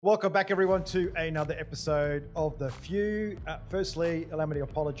Welcome back, everyone, to another episode of The Few. Firstly, allow me to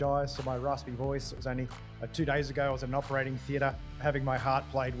apologise for my raspy voice. It was only 2 days ago. I was in an operating theatre having my heart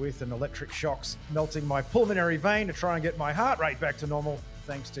played with and electric shocks melting my pulmonary vein to try and get my heart rate back to normal,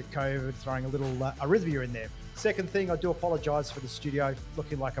 thanks to COVID throwing a little arrhythmia in there. Second thing, I do apologise for the studio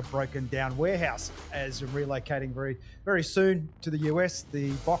looking like a broken down warehouse as I'm relocating very soon to the US.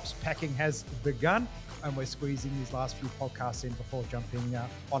 The box packing has begun, and we're squeezing these last few podcasts in before jumping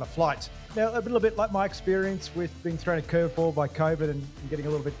on a flight. Now, a little bit like my experience with being thrown a curveball by COVID and getting a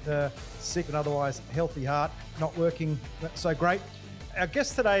little bit sick and otherwise healthy heart, not working so great. Our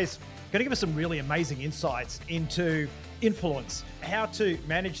guest today is going to give us some really amazing insights into influence, how to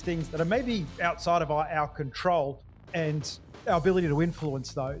manage things that are maybe outside of our control and our ability to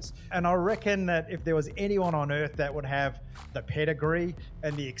influence those. And I reckon that if there was anyone on earth that would have the pedigree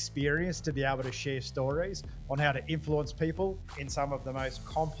and the experience to be able to share stories on how to influence people in some of the most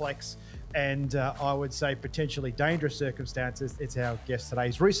complex and I would say potentially dangerous circumstances, it's our guest today.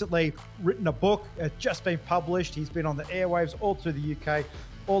 He's recently written a book, it's just been published. He's been on the airwaves all through the UK,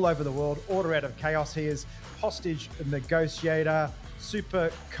 all over the world, Order Out of Chaos. He is Hostage Negotiator,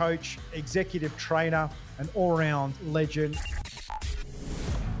 super coach, executive trainer, an all-round legend.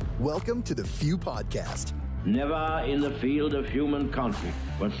 Welcome to the Few Podcast. Never in the field of human conflict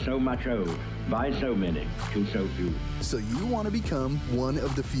was so much owed by so many to so few. So you want to become one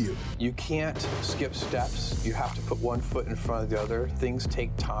of the few. You can't skip steps. You have to put one foot in front of the other. Things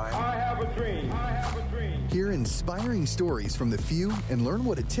take time. I have a dream. I have a dream. Hear inspiring stories from the few and learn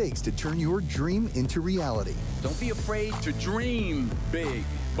what it takes to turn your dream into reality. Don't be afraid to dream big.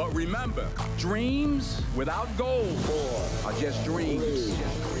 But remember, dreams without goals are just dreams.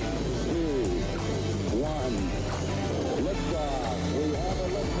 3, 2, 1. Liftoff. We have a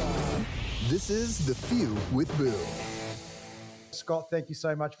liftoff. This is The Few with Boo. Scott, thank you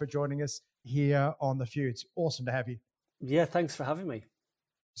so much for joining us here on The Few. It's awesome to have you. Yeah, thanks for having me.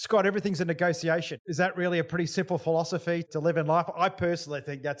 Scott, everything's a negotiation. Is that really a pretty simple philosophy to live in life? I personally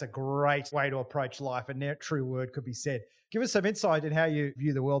think that's a great way to approach life, and that true word could be said. Give us some insight in how you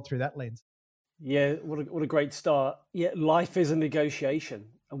view the world through that lens. Yeah, what a great start. Yeah, life is a negotiation.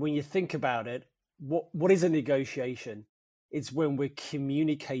 And when you think about it, what is a negotiation? It's when we're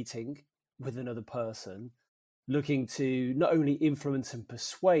communicating with another person, looking to not only influence and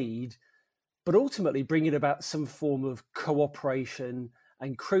persuade, but ultimately bringing about some form of cooperation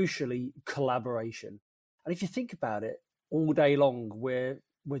and crucially collaboration. And if you think about it, all day long, we're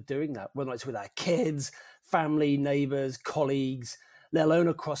doing that, whether it's with our kids, family, neighbors, colleagues, let alone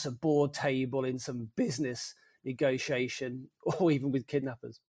across a board table in some business negotiation, or even with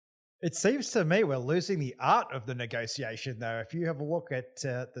kidnappers. It seems to me we're losing the art of the negotiation, though. If you have a look at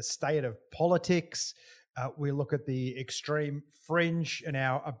the state of politics, we look at the extreme fringe and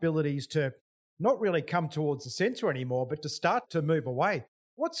our abilities to not really come towards the center anymore, but to start to move away.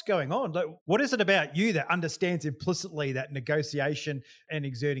 What's going on? Like, what is it about you that understands implicitly that negotiation and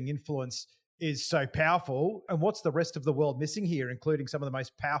exerting influence is so powerful? And what's the rest of the world missing here, including some of the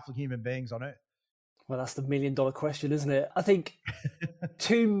most powerful human beings on earth? Well, that's the $1 million question, isn't it? I think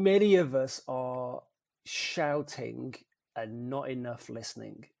too many of us are shouting and not enough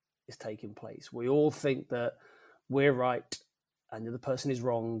listening is taking place. We all think that we're right and the other person is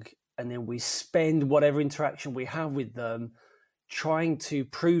wrong. And then we spend whatever interaction we have with them trying to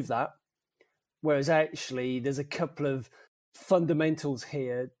prove that. Whereas actually there's a couple of fundamentals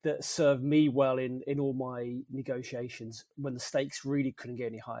here that serve me well in all my negotiations when the stakes really couldn't get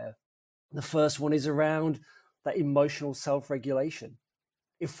any higher. The first one is around that emotional self-regulation.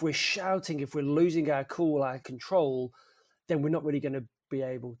 If we're shouting, if we're losing our cool, our control, then we're not really going to be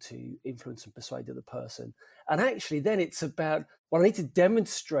able to influence and persuade the other person. And actually then it's about, well, I need to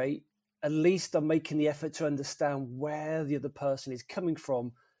demonstrate, at least I'm making the effort to understand where the other person is coming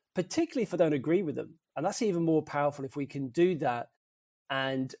from, particularly if I don't agree with them. And that's even more powerful if we can do that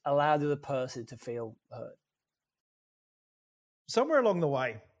and allow the other person to feel heard. Somewhere along the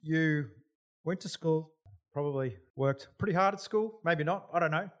way, you went to school, probably worked pretty hard at school, maybe not, I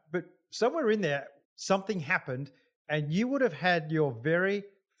don't know. But somewhere in there, something happened and you would have had your very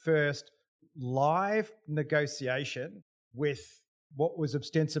first live negotiation with what was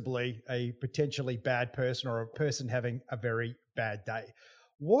ostensibly a potentially bad person or a person having a very bad day.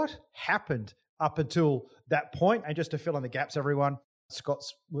 What happened up until that point? And just to fill in the gaps, everyone,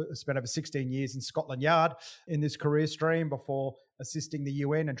 Scott's spent over 16 years in Scotland Yard in this career stream before assisting the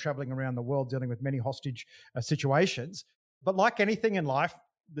UN and traveling around the world dealing with many hostage situations. But like anything in life,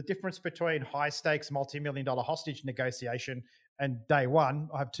 the difference between high stakes, multi-million-dollar hostage negotiation and day one,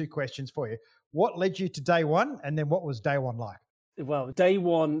 I have two questions for you. What led you to day one? And then what was day one like? Well, day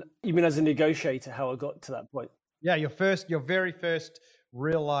one, you mean as a negotiator, how I got to that point? Yeah, your very first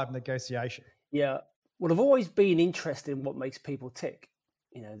real live negotiation. Yeah. Well, I've always been interested in what makes people tick,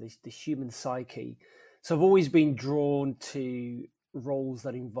 the human psyche. So I've always been drawn to roles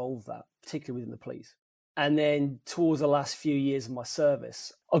that involve that, particularly within the police. And then towards the last few years of my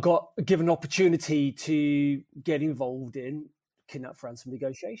service, I got given an opportunity to get involved in kidnap ransom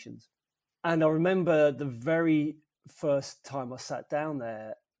negotiations. And I remember the very first time I sat down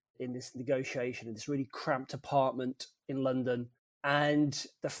there in this negotiation in this really cramped apartment in London, and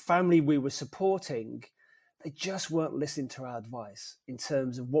the family we were supporting, they just weren't listening to our advice in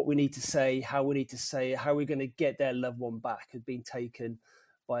terms of what we need to say, how we need to say it, how we're going to get their loved one back who'd been taken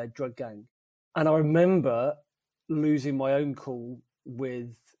by a drug gang. And I remember losing my own cool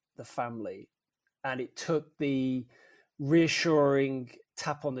with the family. And it took the reassuring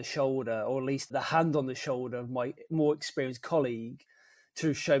tap on the shoulder, or at least the hand on the shoulder of my more experienced colleague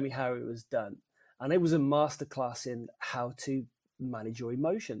to show me how it was done. And it was a masterclass in how to manage your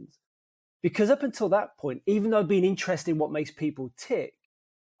emotions. Because up until that point, even though I've been interested in what makes people tick,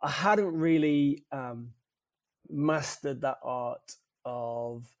 I hadn't really mastered that art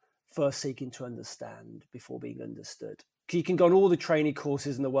of first seeking to understand before being understood. You can go on all the training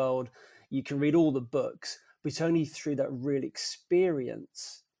courses in the world, you can read all the books, but it's only through that real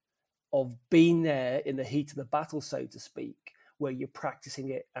experience of being there in the heat of the battle, so to speak, where you're practicing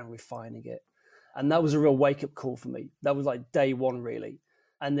it and refining it. And that was a real wake-up call for me. That was like day one, really.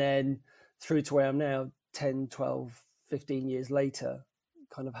 And then through to where I am now, 10, 12, 15 years later,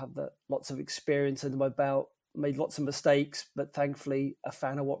 kind of have lots of experience under my belt, made lots of mistakes, but thankfully I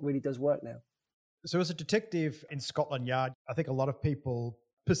found out what really does work now. So as a detective in Scotland Yard, I think a lot of people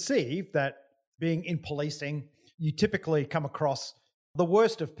perceive that being in policing, you typically come across the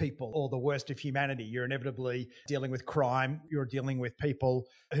worst of people or the worst of humanity. You're inevitably dealing with crime. You're dealing with people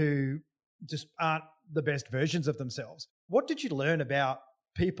who just aren't the best versions of themselves. What did you learn about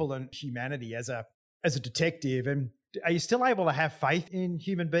people and humanity as a detective? And are you still able to have faith in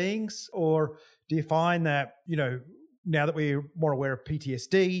human beings? Or do you find that, now that we're more aware of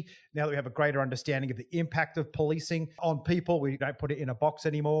PTSD, now that we have a greater understanding of the impact of policing on people, we don't put it in a box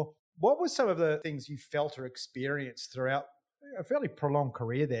anymore? What were some of the things you felt or experienced throughout a fairly prolonged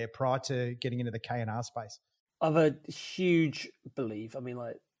career there prior to getting into the K&R space? I have a huge belief,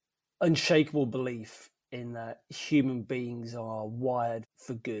 unshakable belief in that human beings are wired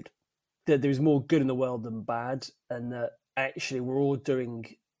for good, that there's more good in the world than bad, and that actually we're all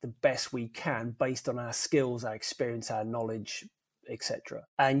doing the best we can based on our skills, our experience, our knowledge, etc.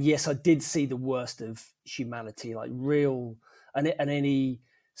 And yes, I did see the worst of humanity, like real, and any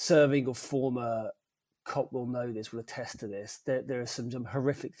serving or former cop will know this, will attest to this. There are some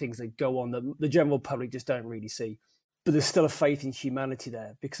horrific things that go on that the general public just don't really see. But there's still a faith in humanity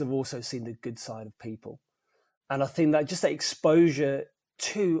there, because I've also seen the good side of people. And I think that just that exposure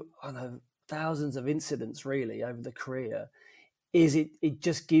to, thousands of incidents really over the career, is it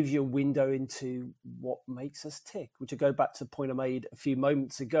just gives you a window into what makes us tick, which I go back to the point I made a few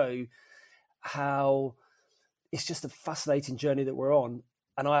moments ago, how it's just a fascinating journey that we're on.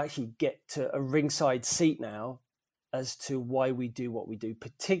 And I actually get to a ringside seat now as to why we do what we do,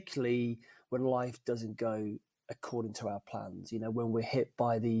 particularly when life doesn't go according to our plans, when we're hit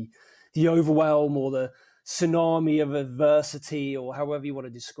by the overwhelm or the tsunami of adversity, or however you want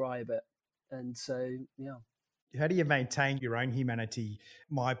to describe it. And so, yeah. How do you maintain your own humanity?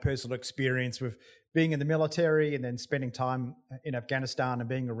 My personal experience with being in the military and then spending time in Afghanistan and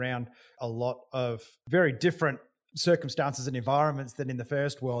being around a lot of very different circumstances and environments than in the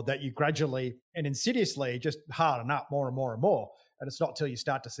first world, that you gradually and insidiously just harden up more and more and more. And it's not till you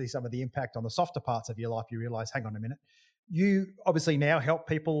start to see some of the impact on the softer parts of your life, you realize, hang on a minute. You obviously now help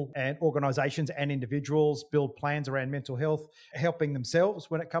people and organizations and individuals build plans around mental health, helping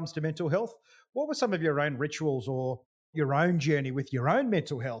themselves when it comes to mental health. What were some of your own rituals or your own journey with your own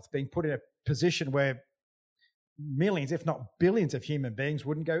mental health, being put in a position where millions, if not billions of human beings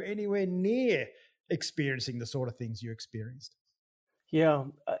wouldn't go anywhere near experiencing the sort of things you experienced? Yeah,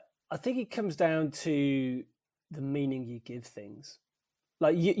 I think it comes down to the meaning you give things.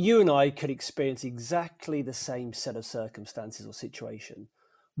 Like you and I could experience exactly the same set of circumstances or situation.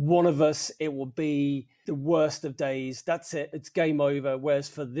 One of us, it will be the worst of days. That's it. It's game over. Whereas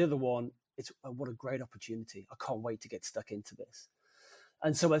for the other one, it's what a great opportunity. I can't wait to get stuck into this.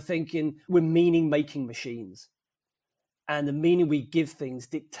 And so I think we're meaning-making machines. And the meaning we give things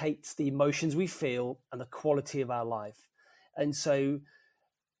dictates the emotions we feel and the quality of our life. And so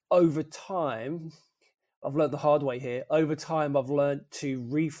over time, I've learned the hard way here. Over time, I've learned to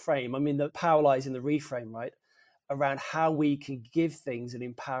reframe. The power lies in the reframe, right? around how we can give things an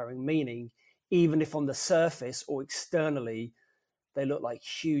empowering meaning, even if on the surface or externally, they look like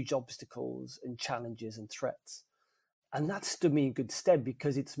huge obstacles and challenges and threats. And that stood me in good stead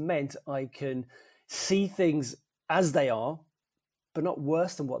because it's meant I can see things as they are, but not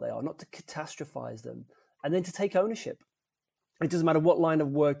worse than what they are, not to catastrophize them, and then to take ownership. It doesn't matter what line of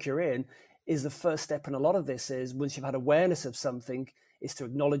work you're in, is the first step in a lot of this is once you've had awareness of something, is to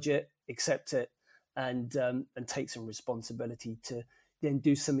acknowledge it, accept it, and take some responsibility to then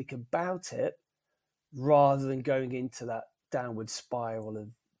do something about it rather than going into that downward spiral of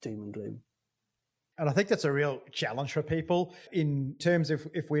doom and gloom. And I think that's a real challenge for people in terms of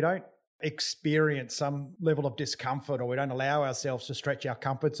if we don't experience some level of discomfort or we don't allow ourselves to stretch our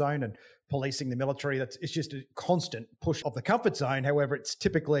comfort zone, and policing the military, it's just a constant push of the comfort zone. However, it's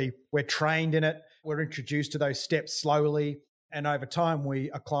typically we're trained in it. We're introduced to those steps slowly. And over time, we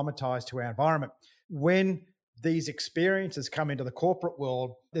acclimatize to our environment. When these experiences come into the corporate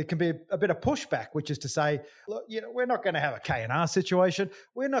world, there can be a bit of pushback, which is to say, look, we're not going to have a K&R situation.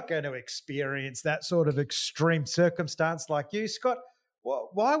 We're not going to experience that sort of extreme circumstance like you, Scott.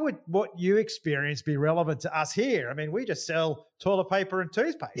 Why would what you experience be relevant to us here? I mean, we just sell toilet paper and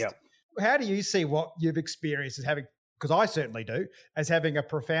toothpaste. Yeah. How do you see what you've experienced as having, because I certainly do, as having a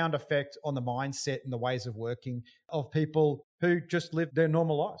profound effect on the mindset and the ways of working of people who just live their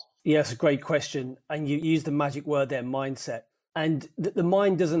normal lives? Yeah, it's a great question. And you use the magic word there, mindset. And the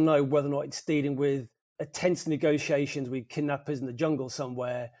mind doesn't know whether or not it's dealing with a tense negotiations with kidnappers in the jungle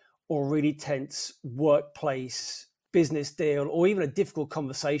somewhere, or really tense workplace, business deal, or even a difficult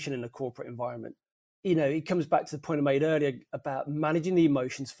conversation in a corporate environment. It comes back to the point I made earlier about managing the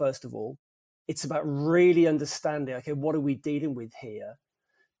emotions, first of all. It's about really understanding, okay, what are we dealing with here?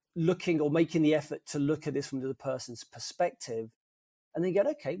 Looking or making the effort to look at this from the other person's perspective, and then go,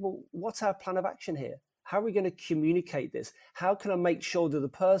 okay, well, what's our plan of action here? How are we going to communicate this? How can I make sure that the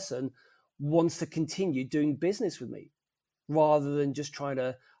person wants to continue doing business with me rather than just trying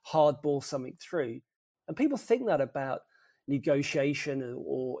to hardball something through? And people think that about negotiation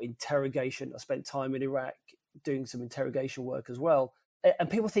or interrogation. I spent time in Iraq doing some interrogation work as well. And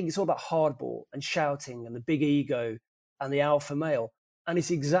people think it's all about hardball and shouting and the big ego and the alpha male. And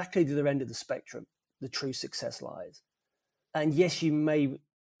it's exactly to the end of the spectrum the true success lies. And yes, you may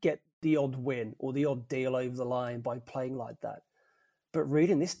get the odd win or the odd deal over the line by playing like that. But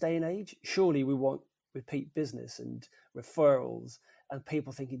really, in this day and age, surely we want repeat business and referrals and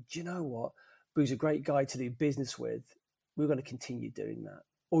people thinking, do you know what? Boo's a great guy to do business with. We're going to continue doing that.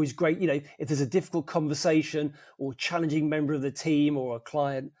 Or he's great, if there's a difficult conversation or challenging member of the team or a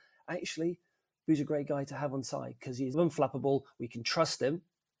client, actually, Boo's a great guy to have on side because he's unflappable. We can trust him,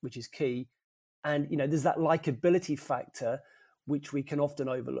 which is key. And, there's that likability factor, which we can often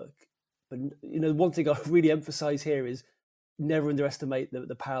overlook. But, one thing I really emphasize here is never underestimate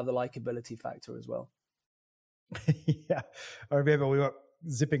the power of the likability factor as well. Yeah. I remember we were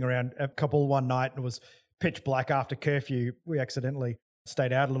zipping around a couple one night and it was pitch black after curfew. We accidentally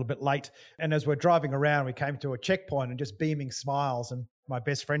stayed out a little bit late. And as we're driving around, we came to a checkpoint and just beaming smiles. And my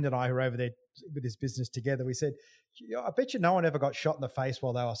best friend and I, who are over there with this business together, we said, I bet you no one ever got shot in the face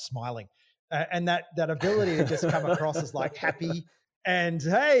while they were smiling. And that ability to just come across as like happy and,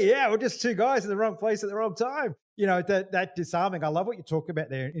 hey, yeah, we're just two guys in the wrong place at the wrong time. That disarming. I love what you talk about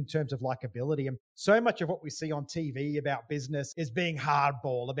there in terms of likability. And so much of what we see on TV about business is being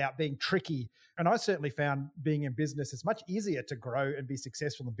hardball, about being tricky. And I certainly found being in business is much easier to grow and be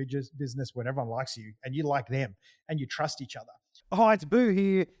successful in business when everyone likes you and you like them and you trust each other. Hi, it's Boo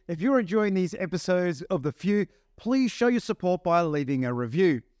here. If you're enjoying these episodes of The Few, please show your support by leaving a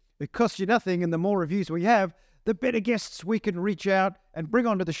review. It costs you nothing, and the more reviews we have, the better guests we can reach out and bring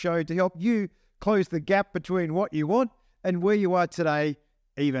onto the show to help you close the gap between what you want and where you are today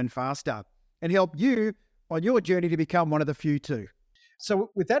even faster, and help you on your journey to become one of the few too. So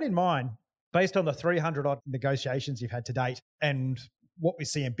with that in mind, based on the 300 odd negotiations you've had to date and what we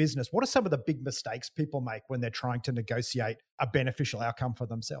see in business, what are some of the big mistakes people make when they're trying to negotiate a beneficial outcome for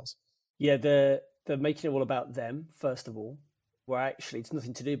themselves? Yeah, they're making it all about them, first of all, where actually it's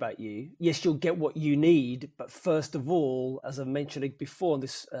nothing to do about you. Yes, you'll get what you need, but first of all, as I mentioned before on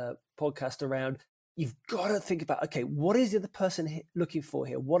this podcast around, you've got to think about, okay, what is the other person looking for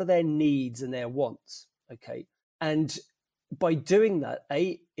here? What are their needs and their wants? Okay. And by doing that,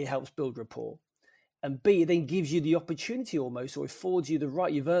 A, it helps build rapport. And B, it then gives you the opportunity almost, or affords you the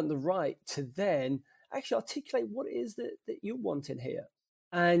right, you've earned the right to then actually articulate what it is that you want in here.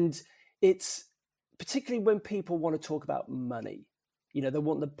 And it's particularly when people want to talk about money, they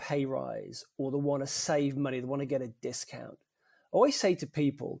want the pay rise or they want to save money, they want to get a discount. I always say to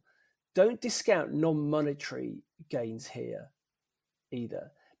people, don't discount non-monetary gains here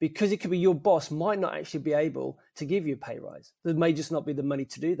either, because it could be your boss might not actually be able to give you a pay rise. There may just not be the money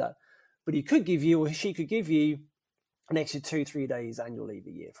to do that, but he could give you, or she could give you, an extra 2-3 days annual leave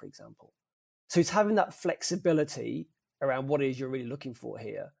a year, for example. So it's having that flexibility around what it is you're really looking for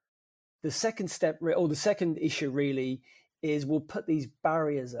here. The second step, or the second issue really, is we'll put these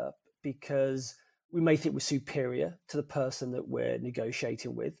barriers up because we may think we're superior to the person that we're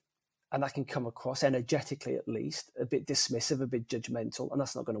negotiating with. And that can come across energetically, at least, a bit dismissive, a bit judgmental, and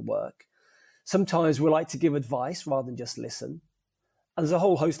that's not going to work. Sometimes we like to give advice rather than just listen. And there's a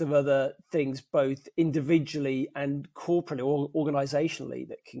whole host of other things, both individually and corporately or organizationally,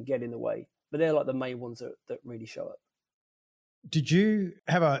 that can get in the way. But they're like the main ones that really show up. Did you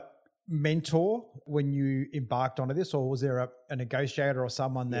have a mentor when you embarked onto this, or was there a negotiator or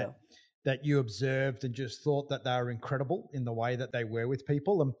someone that you observed and just thought that they were incredible in the way that they were with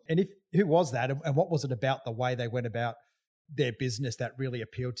people? And who was that, and what was it about the way they went about their business that really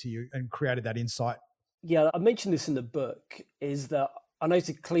appealed to you and created that insight? Yeah, I mentioned this in the book, is that I know it's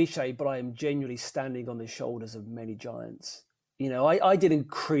a cliche, but I am genuinely standing on the shoulders of many giants. You know, I didn't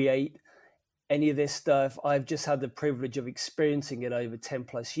create any of this stuff. I've just had the privilege of experiencing it over 10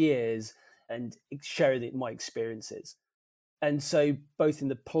 plus years and sharing my experiences. And so both in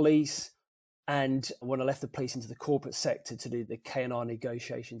the police and when I left the police into the corporate sector to do the K&R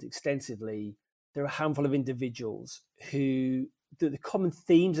negotiations extensively, there are a handful of individuals who the common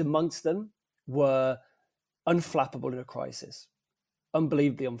themes amongst them were unflappable in a crisis,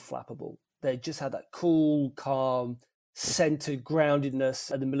 unbelievably unflappable. They just had that cool, calm, centered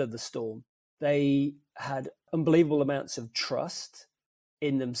groundedness in the middle of the storm. They had unbelievable amounts of trust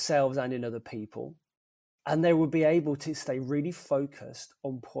in themselves and in other people. And they would be able to stay really focused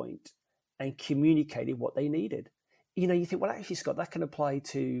on point and communicated what they needed. You know, you think, well, actually, Scott, that can apply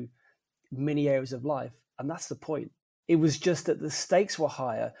to many areas of life. And that's the point. It was just that the stakes were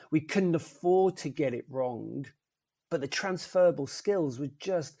higher. We couldn't afford to get it wrong, but the transferable skills were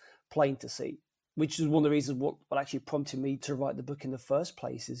just plain to see, which is one of the reasons what actually prompted me to write the book in the first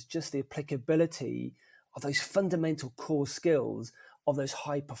place, is just the applicability of those fundamental core skills of those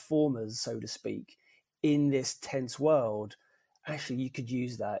high performers, so to speak, in this tense world. Actually, you could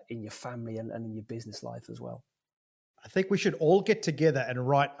use that in your family and in your business life as well. I think we should all get together and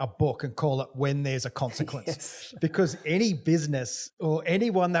write a book and call it When There's a Consequence. Yes. Because any business or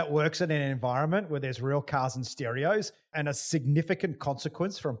anyone that works in an environment where there's real cars and stereos and a significant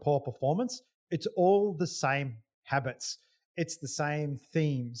consequence from poor performance, it's all the same habits. It's the same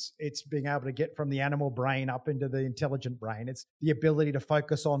themes. It's being able to get from the animal brain up into the intelligent brain. It's the ability to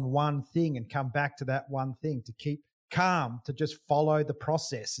focus on one thing and come back to that one thing, to keep calm, to just follow the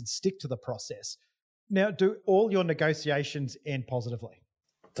process and stick to the process. Now, do all your negotiations end positively?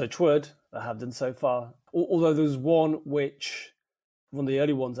 Touch wood, I have done so far. Although there's one of the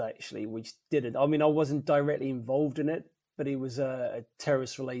early ones actually, which didn't. I mean, I wasn't directly involved in it, but it was a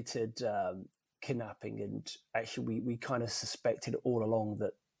terrorist-related kidnapping, and actually we kind of suspected all along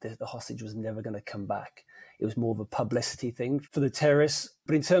that the hostage was never going to come back. It was more of a publicity thing for the terrorists.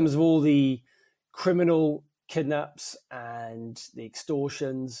 But in terms of all the criminal kidnaps and the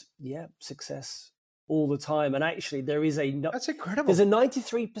extortions, yeah, success all the time. And actually that's incredible. There's a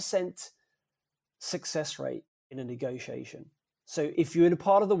 93% success rate in a negotiation. So if you're in a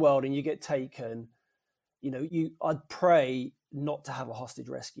part of the world and you get taken, you know, I'd pray not to have a hostage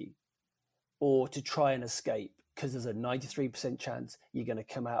rescue or to try and escape, because there's a 93% chance you're going to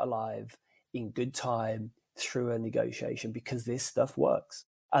come out alive in good time through a negotiation, because this stuff works.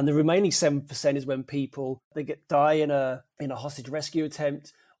 And the remaining 7% is when they die in a hostage rescue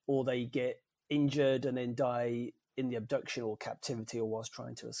attempt, or they get injured and then die in the abduction or captivity or whilst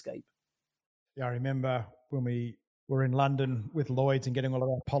trying to escape. Yeah, I remember when we were in London with Lloyd's and getting all of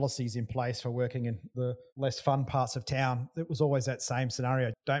our policies in place for working in the less fun parts of town. It was always that same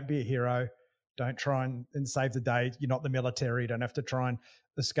scenario. Don't be a hero. Don't try and save the day. You're not the military. You don't have to try and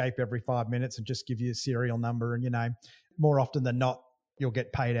escape every 5 minutes and just give you a serial number and your name. More often than not, you'll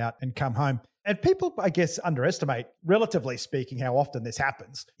get paid out and come home. And people, I guess, underestimate, relatively speaking, how often this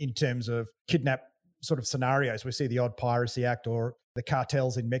happens in terms of kidnap sort of scenarios. We see the odd piracy act or the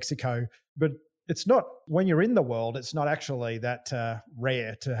cartels in Mexico, but it's not, when you're in the world, it's not actually that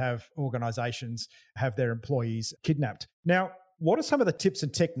rare to have organizations have their employees kidnapped. Now, what are some of the tips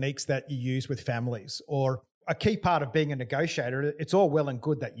and techniques that you use with families? Or a key part of being a negotiator, it's all well and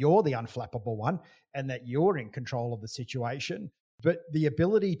good that you're the unflappable one and that you're in control of the situation, but the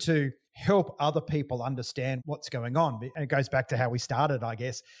ability to help other people understand what's going on. And it goes back to how we started, I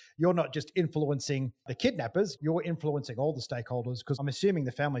guess. You're not just influencing the kidnappers, you're influencing all the stakeholders, because I'm assuming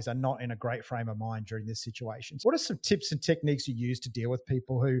the families are not in a great frame of mind during this situation. So what are some tips and techniques you use to deal with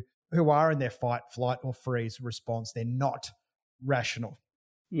people who are in their fight, flight, or freeze response? They're not rational.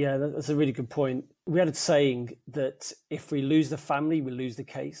 Yeah, that's a really good point. We had a saying that if we lose the family, we lose the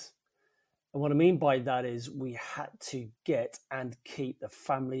case. And what I mean by that is we had to get and keep the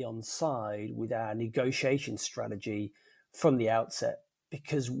family on side with our negotiation strategy from the outset,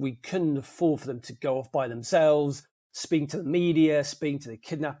 because we couldn't afford for them to go off by themselves, speaking to the media, speaking to the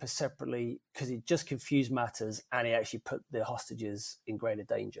kidnappers separately, because it just confused matters and it actually put the hostages in greater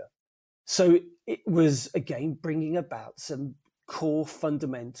danger. So it was, again, bringing about some core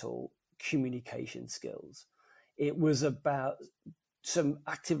fundamental communication skills. It was about some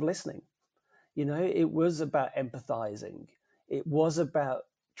active listening. It was about empathizing. It was about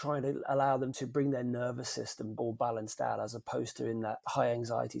trying to allow them to bring their nervous system all balanced out, as opposed to in that high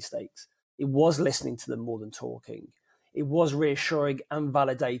anxiety states. It was listening to them more than talking. It was reassuring and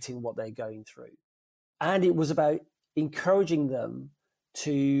validating what they're going through. And it was about encouraging them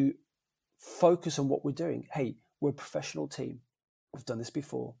to focus on what we're doing. Hey, we're a professional team. We've done this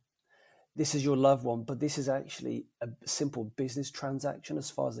before. This is your loved one, but this is actually a simple business transaction as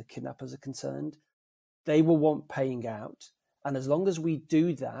far as the kidnappers are concerned. They will want paying out. And as long as we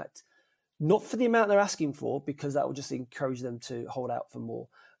do that, not for the amount they're asking for, because that will just encourage them to hold out for more,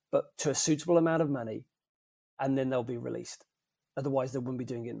 but to a suitable amount of money, and then they'll be released. Otherwise, they wouldn't be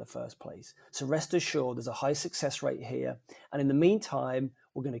doing it in the first place. So rest assured, there's a high success rate here. And in the meantime,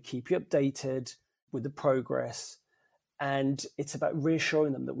 we're going to keep you updated with the progress. And it's about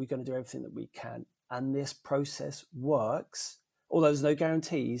reassuring them that we're going to do everything that we can. And this process works. Although there's no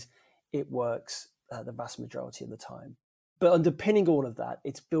guarantees, it works the vast majority of the time. But underpinning all of that,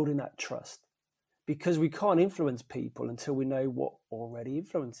 it's building that trust. Because we can't influence people until we know what already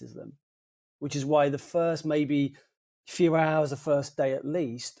influences them. Which is why the first maybe few hours, the first day at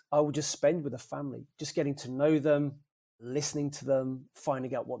least, I would just spend with the family, just getting to know them, listening to them,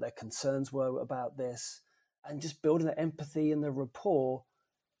 finding out what their concerns were about this, and just building the empathy and the rapport.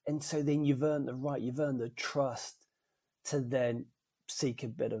 And so then you've earned the trust to then seek a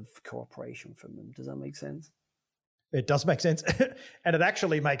bit of cooperation from them. Does that make sense? It does make sense. And it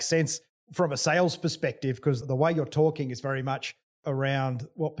actually makes sense from a sales perspective, because the way you're talking is very much around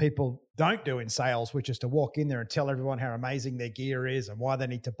what people don't do in sales, which is to walk in there and tell everyone how amazing their gear is and why they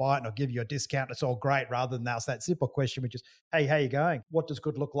need to buy it, and I'll give you a discount. It's all great, rather than ask that simple question, which is, hey, how are you going? What does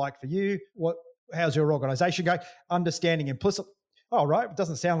good look like for you? How's your organization going? Understanding implicit. Oh, right. It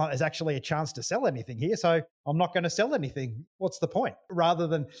doesn't sound like there's actually a chance to sell anything here, so I'm not going to sell anything. What's the point? Rather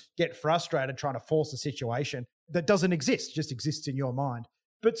than get frustrated trying to force a situation that doesn't exist, just exists in your mind.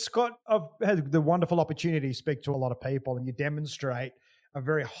 But Scott, I've had the wonderful opportunity to speak to a lot of people, and you demonstrate a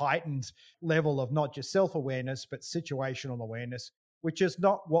very heightened level of not just self-awareness, but situational awareness, which is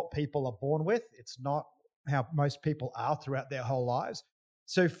not what people are born with. It's not how most people are throughout their whole lives.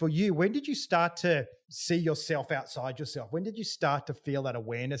 So for you, when did you start to see yourself outside yourself? When did you start to feel that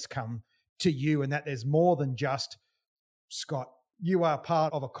awareness come to you, and that there's more than just, Scott, you are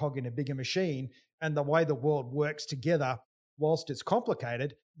part of a cog in a bigger machine, and the way the world works together, whilst it's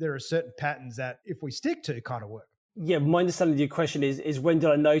complicated, there are certain patterns that if we stick to kind of work? Yeah, my understanding of your question is when did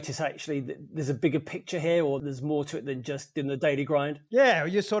I notice actually that there's a bigger picture here, or there's more to it than just in the daily grind? Yeah,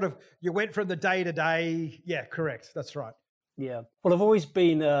 you went from the day to day. Yeah, correct. That's right. Yeah. Well, I've always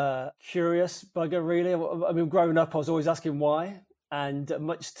been a curious bugger, really. I mean, growing up, I was always asking why, and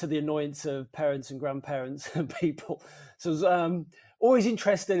much to the annoyance of parents and grandparents and people. So I was always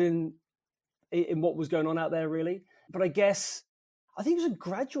interested in what was going on out there, really. But I think it was a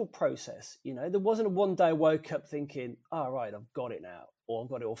gradual process. There wasn't a one day I woke up thinking, right, I've got it now, or I've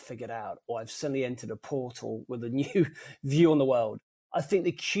got it all figured out, or I've suddenly entered a portal with a new view on the world. I think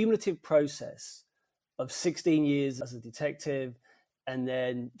the cumulative process of 16 years as a detective, and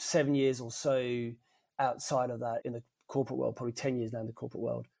then 7 years or so outside of that in the corporate world, probably 10 years now in the corporate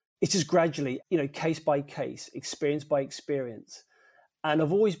world, it's just gradually, case by case, experience by experience. And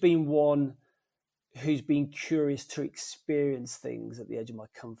I've always been one who's been curious to experience things at the edge of my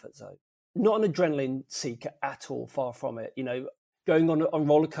comfort zone. Not an adrenaline seeker at all, far from it. Going on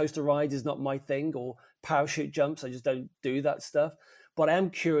roller coaster rides is not my thing, or parachute jumps. I just don't do that stuff. But I am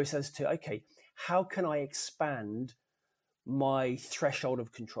curious as to, okay, how can I expand my threshold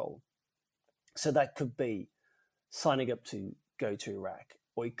of control? So that could be signing up to go to Iraq,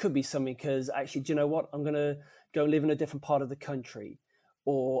 or it could be something because actually, do you know what? I'm going to go live in a different part of the country,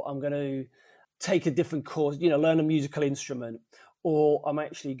 or I'm going to take a different course, learn a musical instrument, or I'm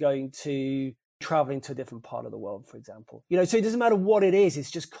actually going to traveling to a different part of the world, for example. So it doesn't matter what it is.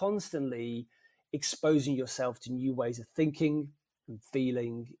 It's just constantly exposing yourself to new ways of thinking and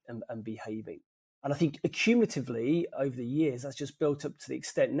feeling and behaving. And I think accumulatively over the years, that's just built up to the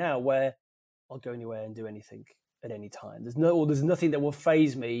extent now where I'll go anywhere and do anything at any time. There's nothing that will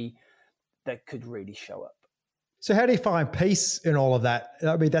faze me that could really show up. So how do you find peace in all of that?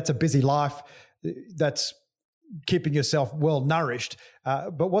 I mean, that's a busy life. That's keeping yourself well nourished.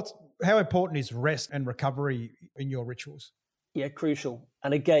 But how important is rest and recovery in your rituals? Yeah, crucial.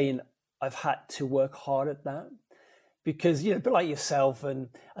 And again, I've had to work hard at that because, a bit like yourself and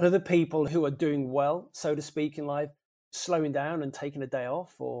other people who are doing well, so to speak, in life, slowing down and taking a day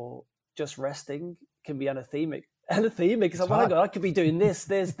off or just resting can be anathemic. It's like, well, I could be doing this,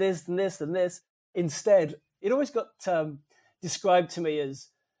 and this, and this. Instead, it always got described to me as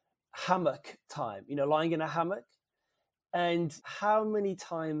hammock time, lying in a hammock. And how many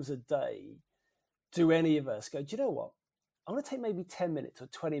times a day do any of us go, do you know what? I'm going to take maybe 10 minutes or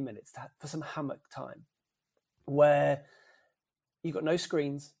 20 minutes for some hammock time where you've got no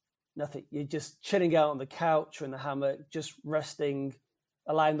screens, nothing. You're just chilling out on the couch or in the hammock, just resting,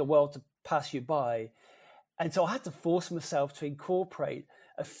 allowing the world to pass you by. And so I had to force myself to incorporate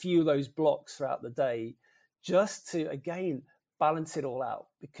a few of those blocks throughout the day just to, again, balance it all out,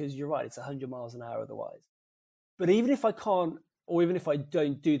 because you're right, it's 100 miles an hour otherwise. But even if I can't, or even if I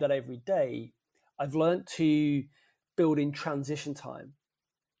don't do that every day, I've learned to build in transition time.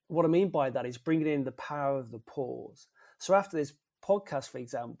 What I mean by that is bringing in the power of the pause. So after this podcast, for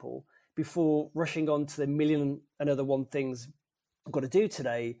example, before rushing on to the million and other one things I've got to do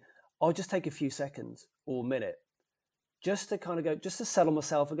today, I'll just take a few seconds or a minute just to kind of go, just to settle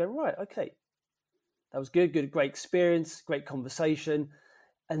myself and go, right, okay, that was good, great experience, great conversation.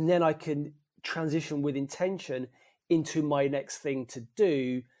 And then I can transition with intention into my next thing to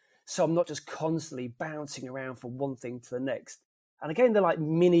do. So I'm not just constantly bouncing around from one thing to the next. And again, they're like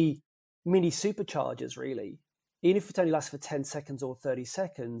mini superchargers, really. Even if it only lasts for 10 seconds or 30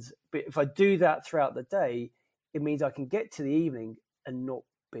 seconds. But if I do that throughout the day, it means I can get to the evening and not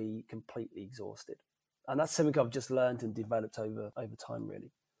be completely exhausted. And that's something I've just learned and developed over time,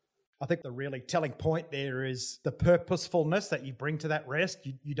 really. I think the really telling point there is the purposefulness that you bring to that rest.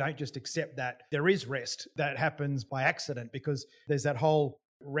 You don't just accept that there is rest that happens by accident, because there's that whole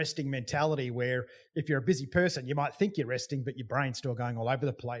resting mentality where if you're a busy person, you might think you're resting, but your brain's still going all over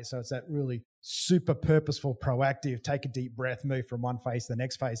the place. So it's that really super purposeful, proactive, take a deep breath, move from one phase to the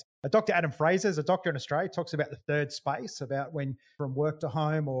next phase. Dr. Adam Fraser is a doctor in Australia, talks about the third space, about when from work to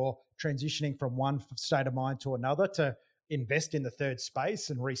home or transitioning from one state of mind to another, to invest in the third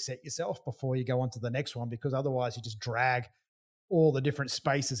space and reset yourself before you go on to the next one, because otherwise you just drag all the different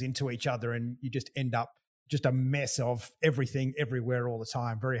spaces into each other and you just end up just a mess of everything everywhere all the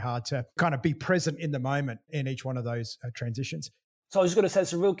time. Very hard to kind of be present in the moment in each one of those transitions. So I was going to say,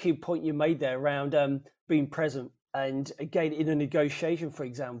 it's a real key point you made there around being present. And again, in a negotiation, for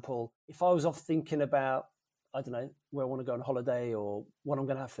example, if I was off thinking about, I don't know, where I want to go on holiday or what I'm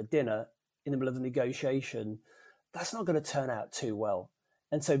going to have for dinner in the middle of the negotiation, that's not going to turn out too well.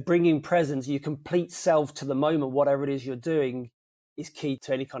 And so bringing presence, your complete self to the moment, whatever it is you're doing, is key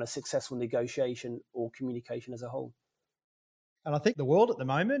to any kind of successful negotiation or communication as a whole. And I think the world at the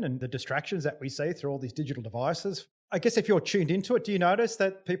moment and the distractions that we see through all these digital devices, I guess if you're tuned into it, do you notice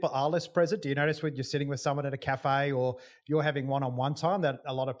that people are less present? Do you notice when you're sitting with someone at a cafe or you're having one-on-one time that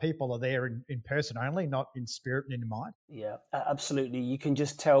a lot of people are there in person only, not in spirit and in mind? Yeah, absolutely. You can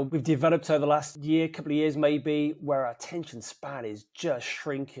just tell we've developed over the last year, couple of years maybe, where our attention span is just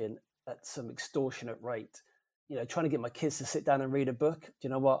shrinking at some extortionate rate. Trying to get my kids to sit down and read a book. Do you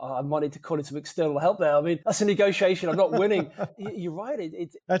know what? I might need to call in some external help there. I mean, that's a negotiation. I'm not winning. You're right.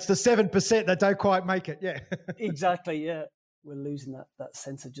 That's the 7% that don't quite make it. Yeah. Exactly. Yeah. We're losing that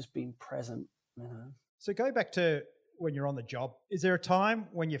sense of just being present. So go back to when you're on the job. Is there a time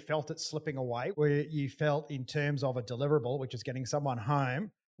when you felt it slipping away, where you felt in terms of a deliverable, which is getting someone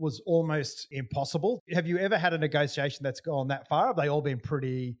home, was almost impossible? Have you ever had a negotiation that's gone that far? Have they all been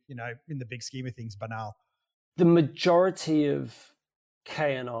pretty, in the big scheme of things, banal? The majority of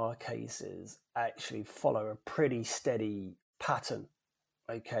K&R cases actually follow a pretty steady pattern.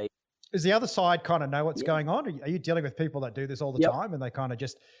 Okay. Does the other side kind of know what's going on? Are you dealing with people that do this all the time and they kind of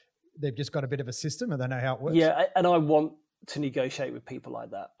they've just got a bit of a system and they know how it works? Yeah, and I want to negotiate with people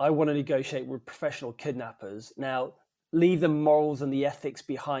like that. I want to negotiate with professional kidnappers. Now, leave the morals and the ethics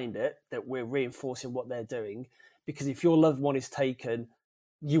behind it, that we're reinforcing what they're doing. Because if your loved one is taken,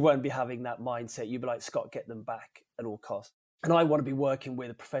 you won't be having that mindset. You'll be like, Scott, get them back at all costs. And I want to be working with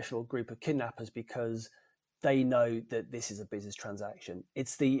a professional group of kidnappers because they know that this is a business transaction.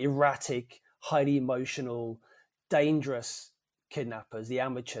 It's the erratic, highly emotional, dangerous kidnappers, the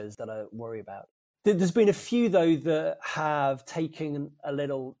amateurs, that I worry about. There's been a few, though, that have taken a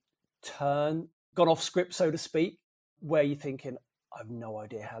little turn, gone off script, so to speak, where you're thinking, I have no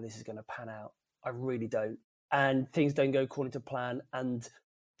idea how this is going to pan out. I really don't. And things don't go according to plan. And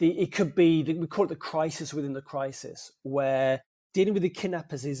it could be, we call it the crisis within the crisis, where dealing with the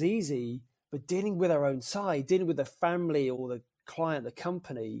kidnappers is easy, but dealing with our own side, dealing with the family or the client, the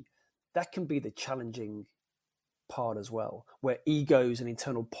company, that can be the challenging part as well, where egos and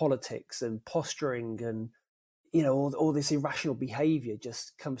internal politics and posturing and, you know, all this irrational behavior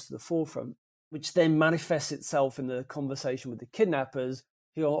just comes to the forefront, which then manifests itself in the conversation with the kidnappers,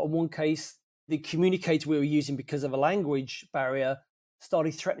 who, in one case, the communicator we were using because of a language barrier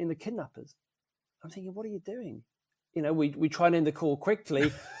started threatening the kidnappers. I'm thinking, what are you doing? You know, we try and end the call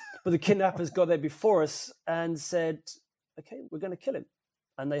quickly, but the kidnappers got there before us and said, okay, we're going to kill him.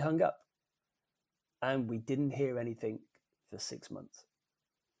 And they hung up. And we didn't hear anything for 6 months.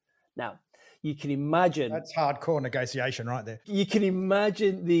 Now, you can imagine... That's hardcore negotiation right there. You can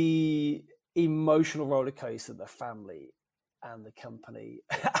imagine the emotional roller coaster the family and the company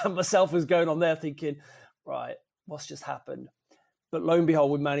and myself was going on there thinking, right, what's just happened? But lo and behold,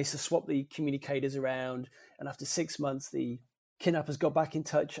 we managed to swap the communicators around. And after 6 months, the kidnappers got back in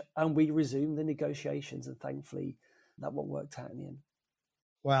touch and we resumed the negotiations. And thankfully, that one worked out in the end.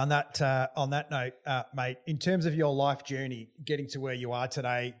 Well, on that note, mate, in terms of your life journey, getting to where you are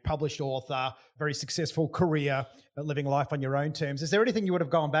today, published author, very successful career, living life on your own terms, is there anything you would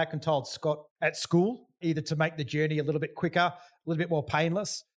have gone back and told Scott at school, either to make the journey a little bit quicker, a little bit more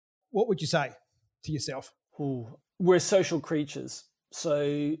painless? What would you say to yourself? Ooh, we're social creatures,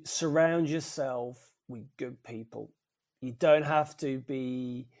 so surround yourself with good people. You don't have to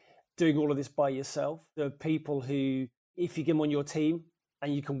be doing all of this by yourself. There are people who, if you get them on your team,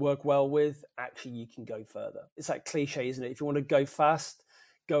 and you can work well with, actually you can go further. It's that cliche, isn't it? If you want to go fast,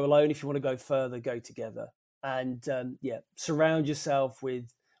 go alone. If you want to go further, go together. And surround yourself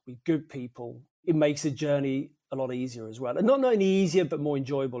with good people. It makes the journey a lot easier as well. And not only easier, but more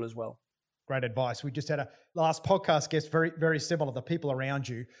enjoyable as well. Great advice. We just had a last podcast guest, very, very similar. The people around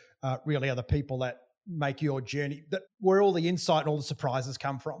you really are the people that make your journey, that where all the insight and all the surprises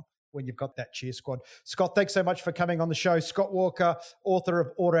come from. When you've got that cheer squad. Scott, thanks so much for coming on the show. Scott Walker, author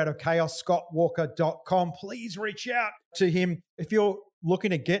of Order Out of Chaos, scottwalker.com. Please reach out to him if you're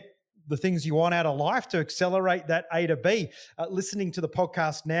looking to get the things you want out of life to accelerate that A to B. Listening to the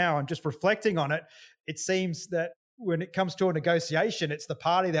podcast now and just reflecting on it, it seems that when it comes to a negotiation, it's the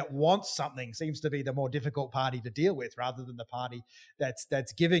party that wants something seems to be the more difficult party to deal with rather than the party that's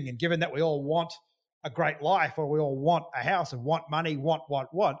giving. And given that we all want a great life, or we all want a house and want money, want,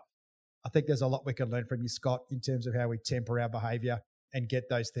 I think there's a lot we can learn from you, Scott, in terms of how we temper our behavior and get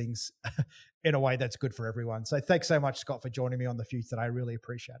those things in a way that's good for everyone. So thanks so much, Scott, for joining me on The Few today. I really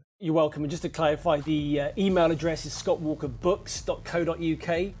appreciate it. You're welcome. And just to clarify, the email address is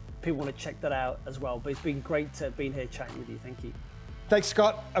scottwalkerbooks.co.uk. People want to check that out as well. But it's been great being here chatting with you. Thank you. Thanks,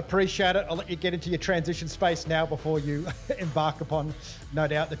 Scott. Appreciate it. I'll let you get into your transition space now before you embark upon, no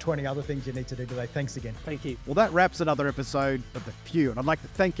doubt, the 20 other things you need to do today. Thanks again. Thank you. Well, that wraps another episode of The Few, and I'd like to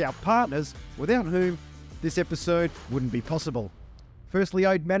thank our partners, without whom this episode wouldn't be possible. Firstly,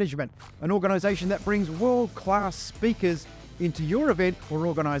 Ode Management, an organisation that brings world-class speakers into your event or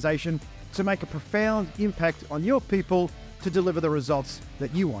organisation to make a profound impact on your people to deliver the results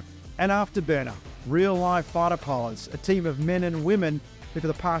that you want. And Afterburner, real-life fighter pilots, a team of men and women who for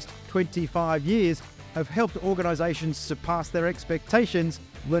the past 25 years have helped organisations surpass their expectations,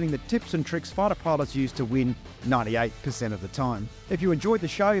 learning the tips and tricks fighter pilots use to win 98% of the time. If you enjoyed the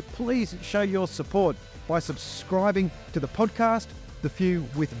show, please show your support by subscribing to the podcast, The Few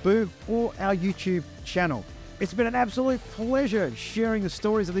with Boo, or our YouTube channel. It's been an absolute pleasure sharing the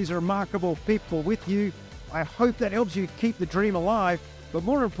stories of these remarkable people with you. I hope that helps you keep the dream alive, but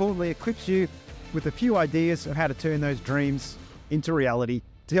more importantly, equips you with a few ideas of how to turn those dreams into reality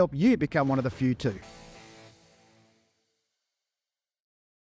to help you become one of the few too.